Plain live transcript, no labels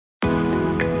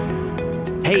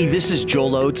Hey, this is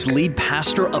Joel Oates, lead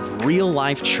pastor of Real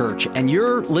Life Church, and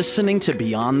you're listening to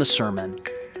Beyond the Sermon.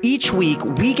 Each week,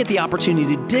 we get the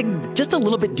opportunity to dig just a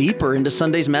little bit deeper into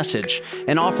Sunday's message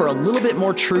and offer a little bit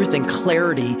more truth and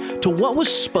clarity to what was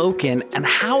spoken and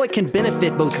how it can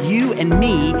benefit both you and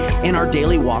me in our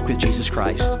daily walk with Jesus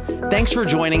Christ. Thanks for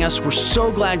joining us. We're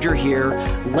so glad you're here.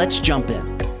 Let's jump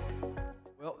in.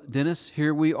 Well, Dennis,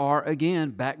 here we are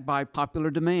again, back by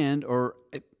popular demand, or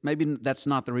maybe that's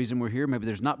not the reason we're here. Maybe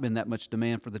there's not been that much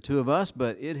demand for the two of us,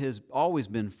 but it has always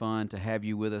been fun to have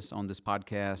you with us on this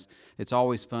podcast. It's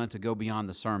always fun to go beyond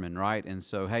the sermon, right? And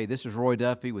so, hey, this is Roy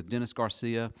Duffy with Dennis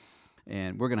Garcia,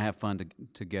 and we're going to have fun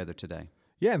together today.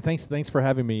 Yeah, and thanks for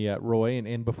having me, Roy.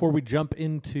 And before we jump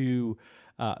into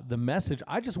the message,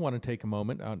 I just want to take a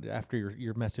moment after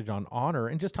your message on honor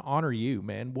and just to honor you,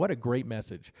 man. What a great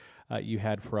message you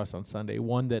had for us on Sunday,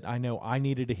 one that I know I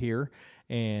needed to hear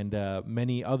and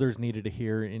many others needed to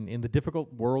hear in the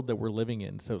difficult world that we're living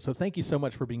in. So thank you so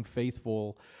much for being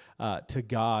faithful to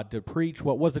God to preach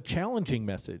what was a challenging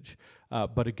message,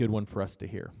 but a good one for us to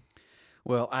hear.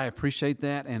 Well, I appreciate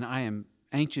that, and I am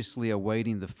anxiously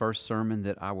awaiting the first sermon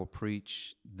that I will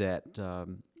preach that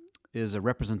is a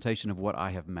representation of what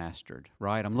I have mastered,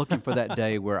 right? I'm looking for that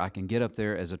day where I can get up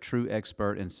there as a true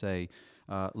expert and say,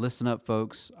 listen up,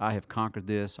 folks, I have conquered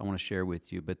this, I want to share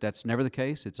with you. But that's never the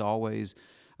case. It's always,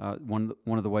 one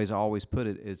of the ways I always put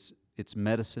it, it's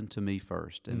medicine to me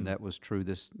first, and that was true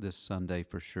this Sunday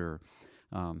for sure.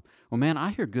 Well, man,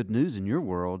 I hear good news in your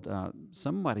world.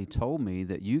 Somebody told me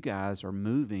that you guys are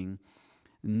moving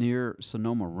near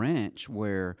Sonoma Ranch,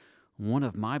 where one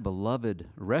of my beloved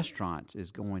restaurants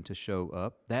is going to show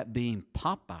up, that being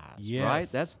Popeyes, yes. Right?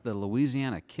 That's the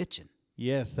Louisiana Kitchen.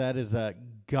 Yes, that is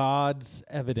God's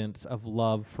evidence of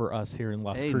love for us here in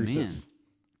Las Cruces.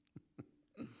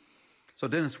 So,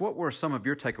 Dennis, what were some of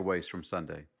your takeaways from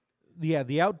Sunday? Yeah,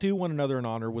 the outdo one another in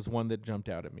honor was one that jumped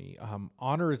out at me.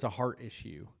 Honor is a heart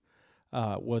issue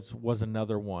was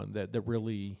another one that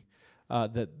really,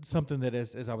 that something that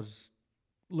as I was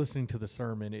listening to the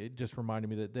sermon, it just reminded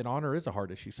me that honor is a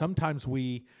hard issue. Sometimes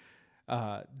we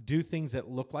do things that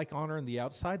look like honor on the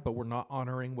outside, but we're not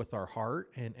honoring with our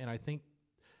heart, and I think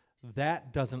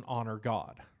that doesn't honor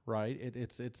God, right?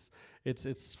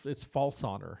 It's false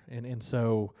honor, and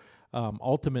so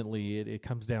ultimately it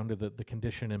comes down to the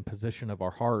condition and position of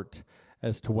our heart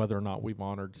as to whether or not we've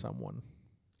honored someone.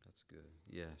 That's good.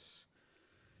 Yes.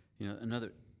 You know,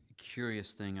 another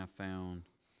curious thing I found.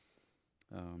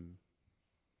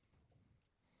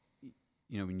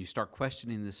 You know, when you start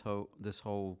questioning this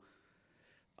whole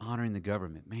honoring the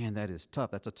government, man, that is tough.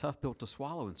 That's a tough pill to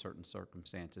swallow in certain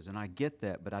circumstances, and I get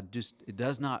that. But it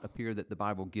does not appear that the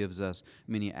Bible gives us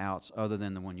many outs other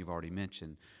than the one you've already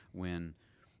mentioned, when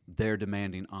they're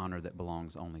demanding honor that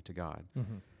belongs only to God.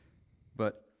 Mm-hmm.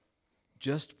 But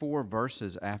just 4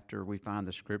 verses after we find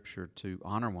the Scripture to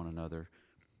honor one another,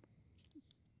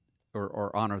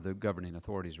 or honor the governing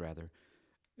authorities, rather,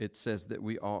 it says that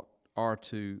we are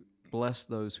to bless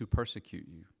those who persecute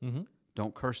you. Mm-hmm.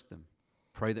 Don't curse them.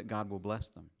 Pray that God will bless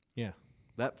them. Yeah.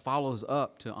 That follows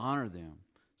up to honor them.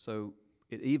 So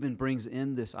it even brings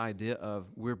in this idea of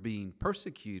we're being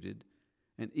persecuted,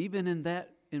 and even in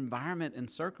that environment and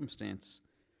circumstance,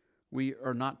 we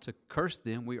are not to curse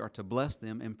them, we are to bless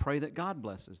them and pray that God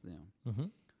blesses them. Mm-hmm.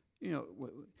 You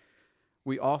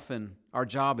know, our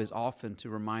job is often to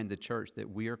remind the church that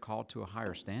we are called to a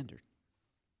higher standard,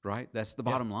 right? That's the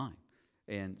bottom line.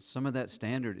 And some of that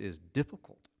standard is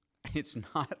difficult. It's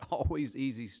not always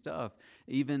easy stuff.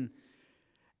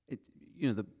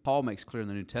 Paul makes clear in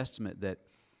the New Testament that,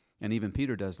 and even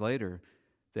Peter does later,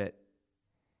 that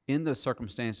in the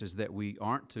circumstances that we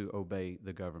aren't to obey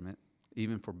the government,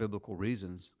 even for biblical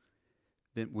reasons,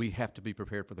 then we have to be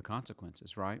prepared for the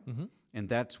consequences, right? Mm-hmm. And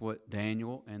that's what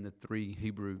Daniel and the 3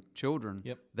 Hebrew children,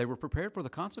 they were prepared for the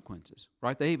consequences,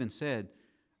 right? They even said,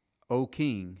 "O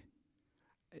king,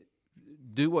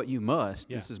 do what you must."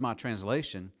 Yeah. This is my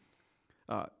translation.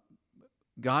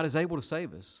 God is able to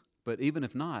save us, but even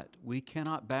if not, we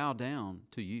cannot bow down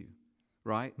to you,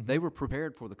 right? Mm-hmm. They were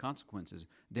prepared for the consequences.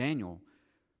 Daniel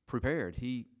prepared.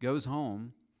 He goes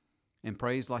home and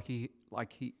prays like he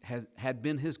had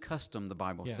been his custom, the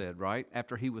Bible said, right?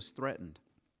 After he was threatened.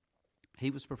 He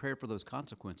was prepared for those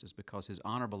consequences because his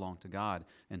honor belonged to God,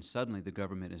 and suddenly the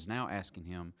government is now asking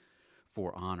him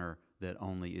for honor that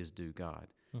only is due God.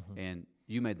 Mm-hmm. And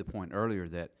you made the point earlier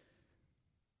that,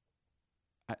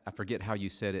 I forget how you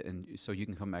said it, and so you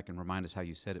can come back and remind us how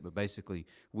you said it, but basically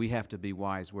we have to be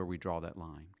wise where we draw that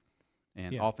line.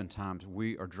 And oftentimes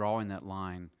we are drawing that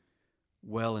line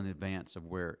well in advance of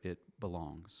where it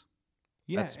belongs.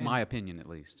 Yeah, That's my opinion, at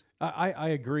least. I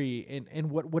agree.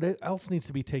 And what else needs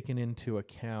to be taken into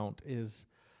account is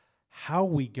how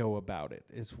we go about it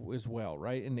as well,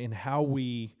 right? And how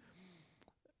we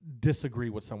disagree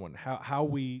with someone, how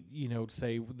we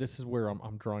say this is where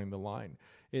I'm drawing the line.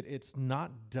 It's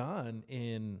not done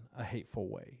in a hateful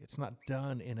way. It's not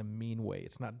done in a mean way.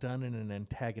 It's not done in an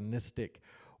antagonistic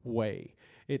way.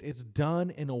 It's done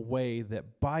in a way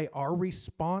that by our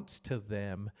response to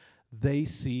them, they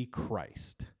see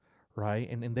Christ, right?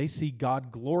 And they see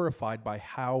God glorified by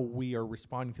how we are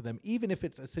responding to them, even if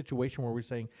it's a situation where we're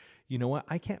saying, you know what,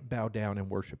 I can't bow down and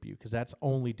worship you because that's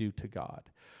only due to God.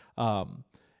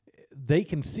 They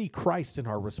can see Christ in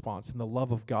our response and the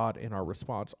love of God in our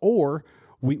response. Or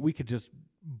we could just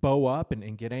bow up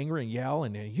and get angry and yell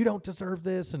and you don't deserve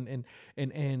this. And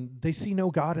they see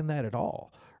no God in that at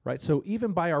all, right? So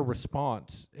even by our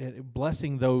response,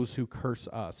 blessing those who curse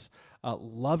us,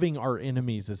 loving our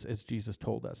enemies as Jesus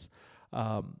told us,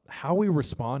 how we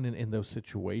respond in those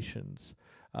situations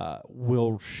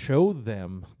will show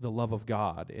them the love of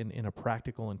God in a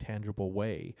practical and tangible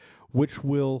way, which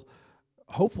will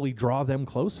hopefully draw them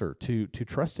closer to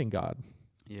trusting God.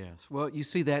 Yes. Well, you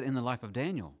see that in the life of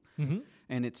Daniel. Mm-hmm.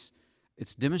 And it's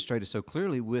demonstrated so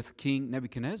clearly with King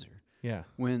Nebuchadnezzar. Yeah.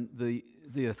 When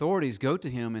the authorities go to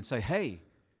him and say, hey,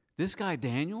 this guy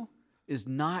Daniel is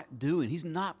he's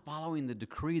not following the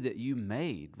decree that you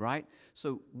made, right?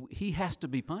 So he has to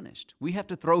be punished. We have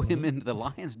to throw him into the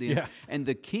lion's den. Yeah. And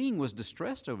the king was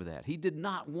distressed over that. He did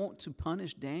not want to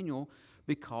punish Daniel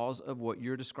because of what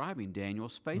you're describing,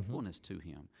 Daniel's faithfulness to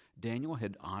him. Daniel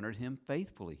had honored him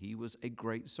faithfully. He was a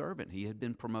great servant. He had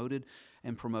been promoted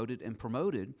and promoted and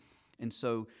promoted. And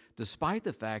so despite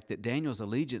the fact that Daniel's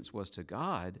allegiance was to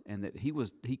God and that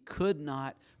he could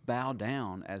not bow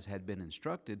down as had been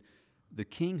instructed, the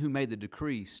king who made the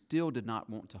decree still did not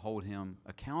want to hold him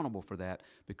accountable for that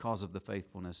because of the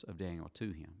faithfulness of Daniel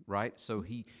to him, right? So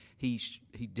he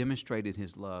demonstrated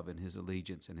his love and his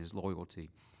allegiance and his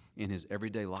loyalty in his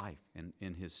everyday life and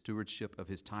in his stewardship of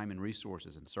his time and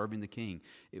resources and serving the king.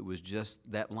 It was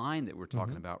just that line that we're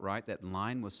talking about, right? That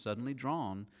line was suddenly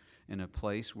drawn in a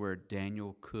place where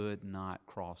Daniel could not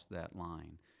cross that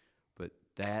line. But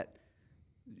that,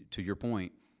 to your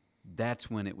point, that's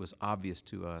when it was obvious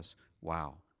to us,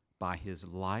 wow, by his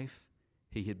life,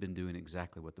 he had been doing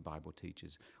exactly what the Bible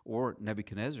teaches. Or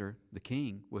Nebuchadnezzar, the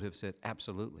king, would have said,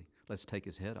 absolutely, let's take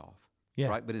his head off. Yeah.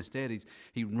 Right, but instead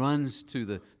he runs to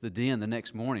the den the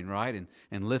next morning, right,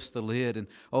 and lifts the lid and,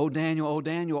 oh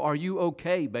Daniel, are you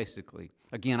okay? Basically,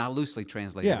 again, I loosely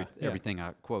translate everything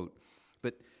I quote,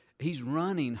 but he's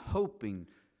running, hoping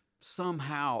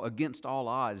somehow against all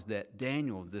odds that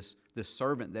Daniel, this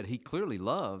servant that he clearly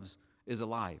loves, is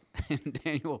alive. And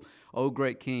Daniel, oh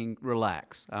great king,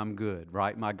 relax, I'm good,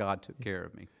 right? My God took care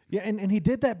of me. Yeah, and he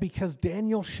did that because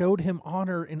Daniel showed him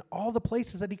honor in all the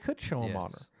places that he could show him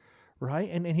honor.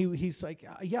 Right, and he's like,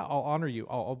 yeah, I'll honor you,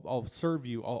 I'll serve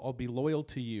you, I'll be loyal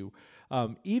to you,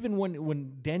 even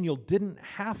when Daniel didn't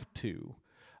have to,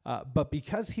 but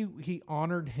because he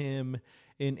honored him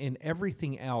in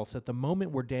everything else. At the moment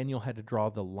where Daniel had to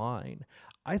draw the line,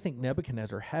 I think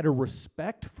Nebuchadnezzar had a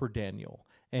respect for Daniel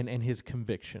and his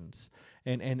convictions,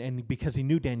 and because he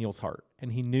knew Daniel's heart,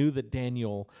 and he knew that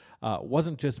Daniel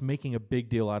wasn't just making a big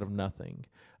deal out of nothing.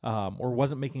 Or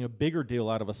wasn't making a bigger deal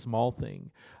out of a small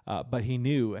thing. But he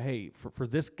knew, hey, for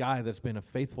this guy that's been a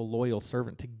faithful, loyal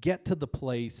servant, to get to the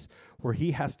place where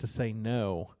he has to say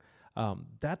no,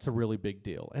 that's a really big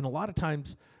deal. And a lot of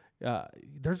times,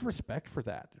 there's respect for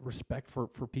that, respect for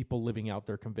people living out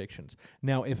their convictions.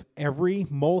 Now, if every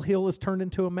molehill is turned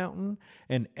into a mountain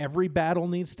and every battle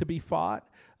needs to be fought,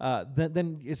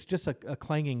 then it's just a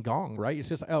clanging gong, right? It's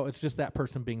just that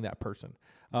person being that person.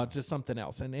 Just something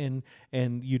else, and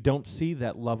you don't see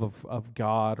that love of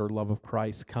God or love of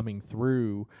Christ coming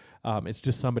through. It's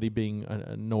just somebody being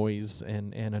a noise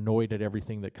and annoyed at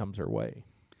everything that comes their way.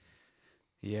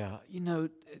 Yeah,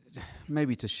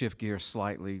 maybe to shift gears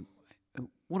slightly,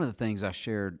 one of the things I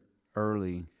shared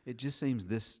early, it just seems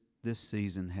this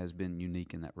season has been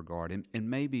unique in that regard, and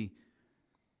maybe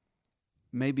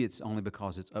it's only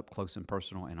because it's up close and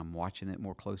personal, and I'm watching it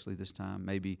more closely this time.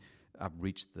 Maybe I've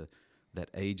reached that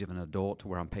age of an adult to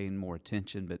where I'm paying more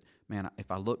attention. But man,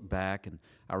 if I look back and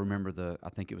I remember I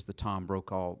think it was the Tom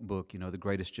Brokaw book, The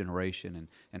Greatest Generation,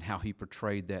 and how he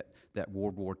portrayed that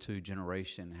World War II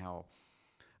generation, how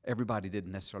everybody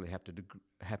didn't necessarily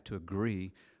have to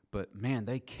agree, but man,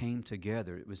 they came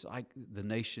together. It was like the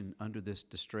nation under this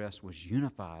distress was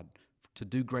unified to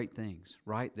do great things,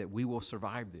 right? That we will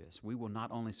survive this. We will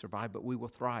not only survive, but we will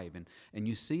thrive. And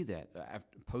you see that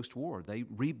post-war, they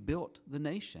rebuilt the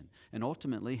nation and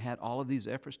ultimately had all of these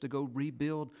efforts to go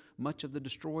rebuild much of the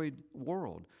destroyed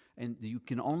world. And you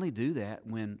can only do that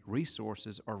when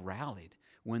resources are rallied,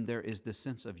 when there is this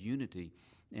sense of unity.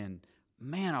 And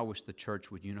man, I wish the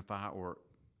church would unify or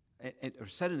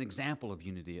set an example of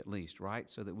unity at least, right?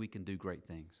 So that we can do great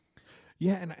things.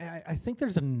 Yeah, and I think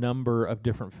there's a number of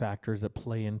different factors that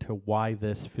play into why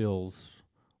this feels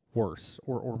worse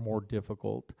or more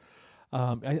difficult.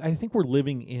 I think we're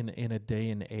living in a day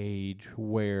and age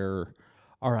where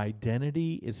our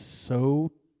identity is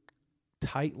so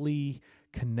tightly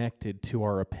connected to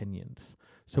our opinions.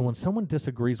 So when someone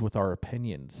disagrees with our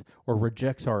opinions or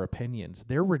rejects our opinions,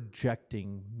 they're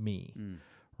rejecting me,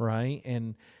 right?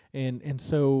 And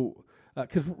so...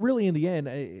 Because really, in the end,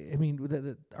 I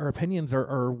mean, our opinions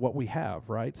are what we have,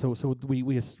 right? So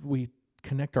we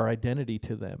connect our identity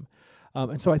to them,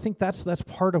 and so I think that's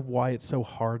part of why it's so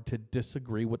hard to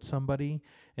disagree with somebody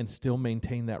and still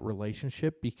maintain that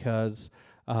relationship, because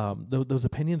those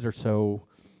opinions are so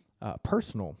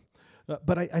personal.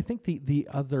 But I think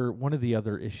one of the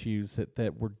other issues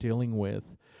that we're dealing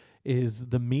with is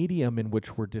the medium in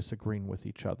which we're disagreeing with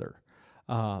each other.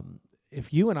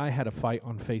 If you and I had a fight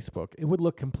on Facebook, it would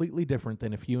look completely different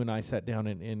than if you and I sat down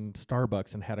in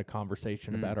Starbucks and had a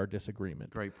conversation about our disagreement.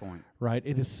 Great point. Right?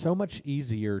 It is so much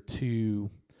easier to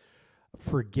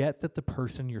forget that the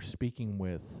person you're speaking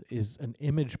with is an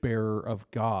image bearer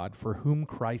of God for whom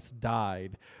Christ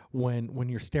died when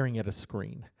you're staring at a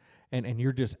screen. And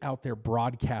you're just out there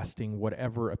broadcasting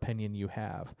whatever opinion you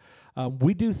have.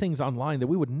 We do things online that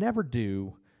we would never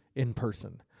do in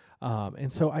person.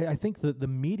 And so I think that the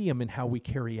medium in how we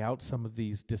carry out some of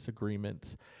these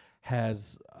disagreements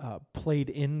has played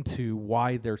into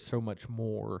why there's so much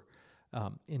more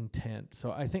intent.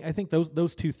 So I think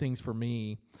those two things for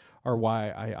me are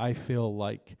why I feel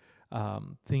like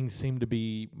things seem to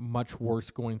be much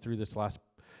worse going through this last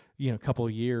couple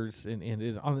of years, and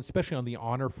especially on the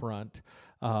honor front,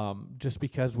 just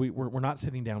because we're not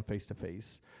sitting down face to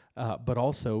face. But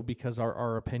also because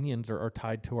our opinions are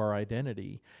tied to our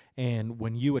identity. And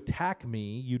when you attack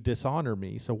me, you dishonor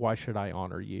me, so why should I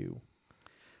honor you?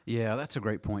 Yeah, that's a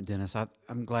great point, Dennis.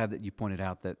 I'm glad that you pointed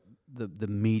out that the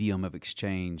medium of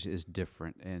exchange is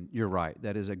different. And you're right,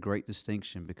 that is a great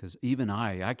distinction, because even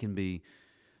I can be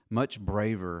much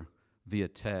braver via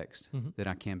text than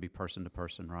I can be person to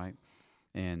person, right?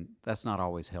 And that's not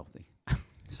always healthy.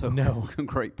 So no.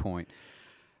 Great point.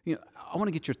 I want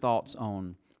to get your thoughts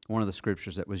on one of the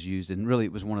scriptures that was used, and really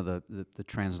it was one of the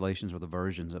translations or the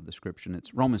versions of the scripture. And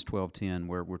it's Romans 12:10,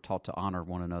 where we're taught to honor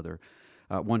one another.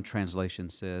 One translation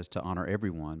says to honor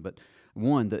everyone, but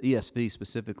the ESV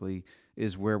specifically,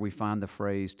 is where we find the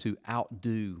phrase to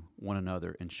outdo one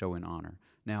another in showing honor.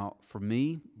 Now, for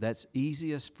me, that's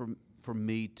easiest for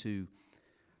me to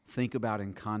think about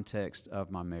in context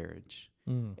of my marriage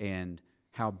and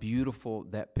how beautiful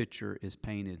that picture is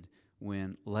painted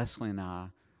when Leslie and I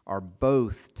are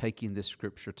both taking this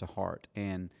scripture to heart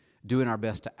and doing our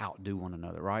best to outdo one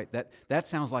another, right? That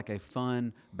sounds like a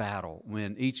fun battle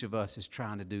when each of us is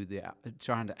trying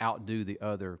to outdo the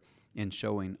other in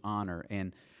showing honor.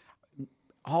 And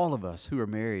all of us who are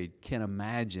married can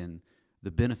imagine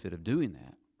the benefit of doing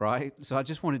that, right? So I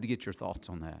just wanted to get your thoughts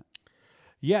on that.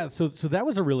 Yeah, so that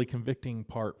was a really convicting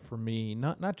part for me,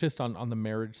 not just on the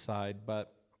marriage side,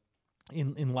 but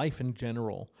in life in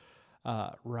general.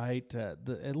 Right?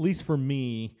 At least for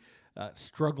me,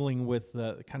 struggling with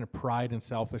the kind of pride and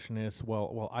selfishness.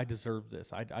 Well, I deserve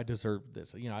this. I deserve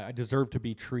this. I deserve to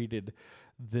be treated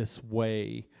this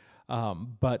way.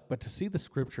 But to see the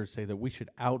scriptures say that we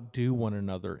should outdo one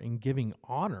another in giving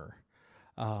honor,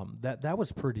 that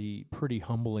was pretty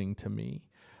humbling to me.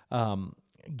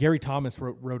 Gary Thomas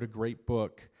wrote a great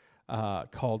book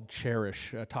called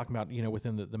Cherish, talking about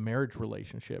within the marriage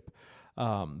relationship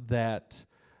that.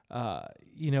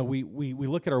 We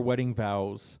look at our wedding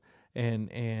vows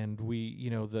and we,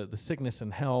 the sickness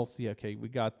and health. Yeah, okay, we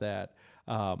got that.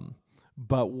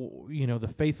 But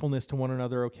the faithfulness to one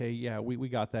another. Okay, yeah, we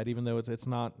got that. Even though it's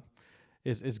not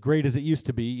as great as it used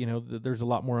to be. There's a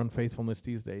lot more unfaithfulness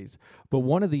these days. But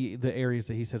one of the areas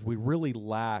that he says we really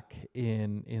lack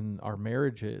in our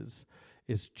marriages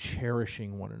is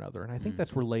cherishing one another, and I think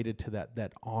that's related to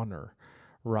that honor,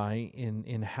 right?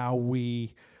 In how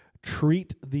we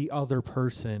treat the other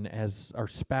person as our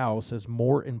spouse as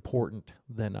more important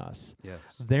than us. Yes.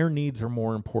 Their needs are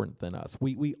more important than us.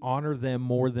 We honor them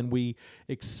more than we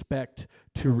expect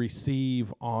to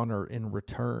receive honor in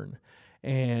return.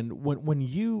 And when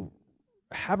you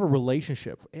have a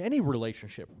relationship, any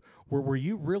relationship, where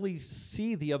you really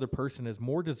see the other person as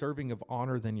more deserving of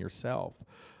honor than yourself.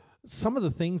 Some of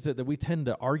the things that we tend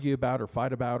to argue about or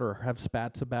fight about or have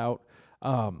spats about,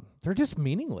 they're just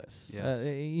meaningless. Yes.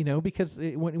 Because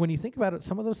when you think about it,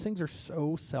 some of those things are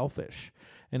so selfish,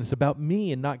 and it's about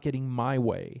me and not getting my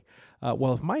way.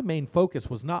 Well, if my main focus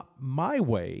was not my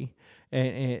way,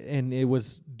 and it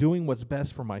was doing what's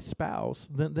best for my spouse,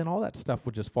 then all that stuff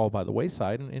would just fall by the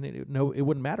wayside, and it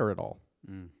wouldn't matter at all.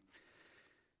 Mm.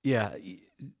 Yeah,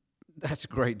 that's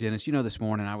great, Dennis. This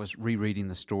morning I was rereading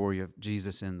the story of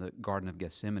Jesus in the Garden of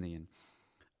Gethsemane,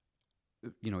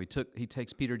 and he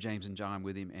takes Peter, James, and John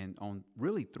with him, and on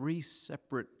really three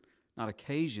separate, not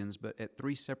occasions, but at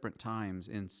three separate times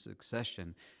in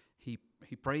succession, he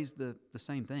prays the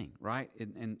same thing, right?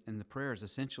 And the prayer is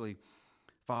essentially,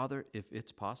 Father, if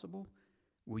it's possible,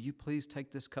 will you please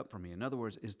take this cup from me? In other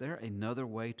words, is there another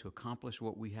way to accomplish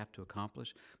what we have to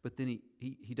accomplish? But then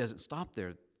he doesn't stop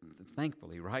there,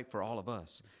 thankfully, right, for all of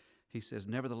us. He says,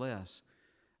 nevertheless,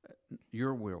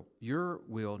 your will,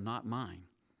 not mine.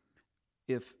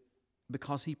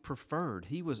 Because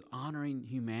he was honoring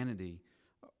humanity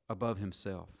above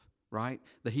himself, right?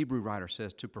 The Hebrew writer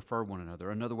says to prefer one another,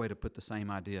 another way to put the same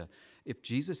idea. If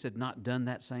Jesus had not done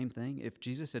that same thing, if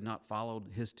Jesus had not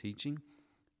followed his teaching,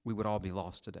 we would all be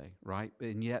lost today, right?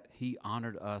 And yet he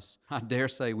honored us. I dare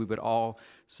say we would all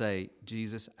say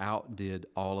Jesus outdid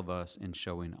all of us in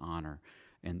showing honor.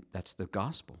 And that's the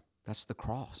gospel. That's the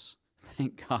cross.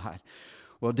 Thank God.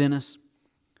 Well, Dennis,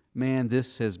 man,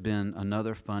 this has been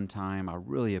another fun time. I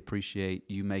really appreciate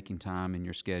you making time in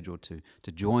your schedule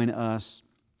to join us.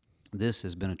 This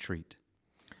has been a treat.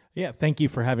 Yeah, thank you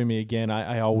for having me again.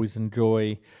 I always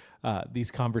enjoy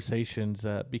these conversations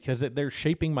because they're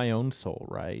shaping my own soul,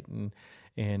 right?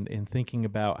 And thinking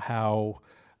about how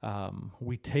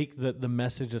we take the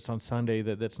message that's on Sunday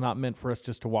that's not meant for us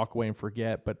just to walk away and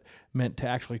forget, but meant to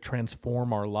actually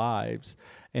transform our lives.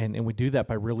 And we do that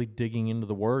by really digging into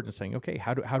the Word and saying, okay,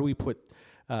 how do we put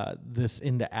this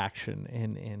into action?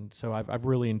 And so I've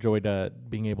really enjoyed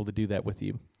being able to do that with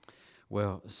you.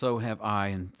 Well, so have I,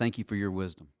 and thank you for your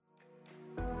wisdom.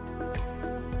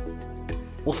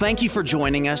 Well, thank you for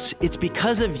joining us. It's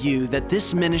because of you that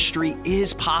this ministry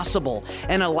is possible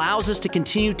and allows us to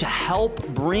continue to help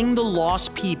bring the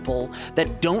lost people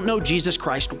that don't know Jesus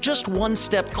Christ just one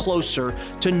step closer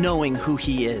to knowing who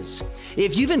He is.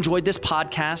 If you've enjoyed this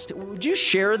podcast, would you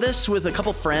share this with a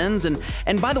couple friends?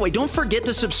 And by the way, don't forget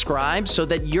to subscribe so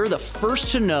that you're the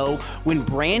first to know when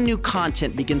brand new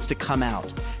content begins to come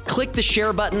out. Click the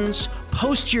share buttons,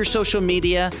 post to your social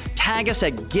media, tag us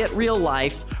at Get Real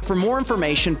Life. For more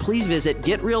information, please visit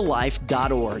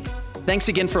getreallife.org. Thanks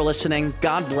again for listening.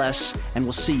 God bless, and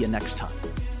we'll see you next time.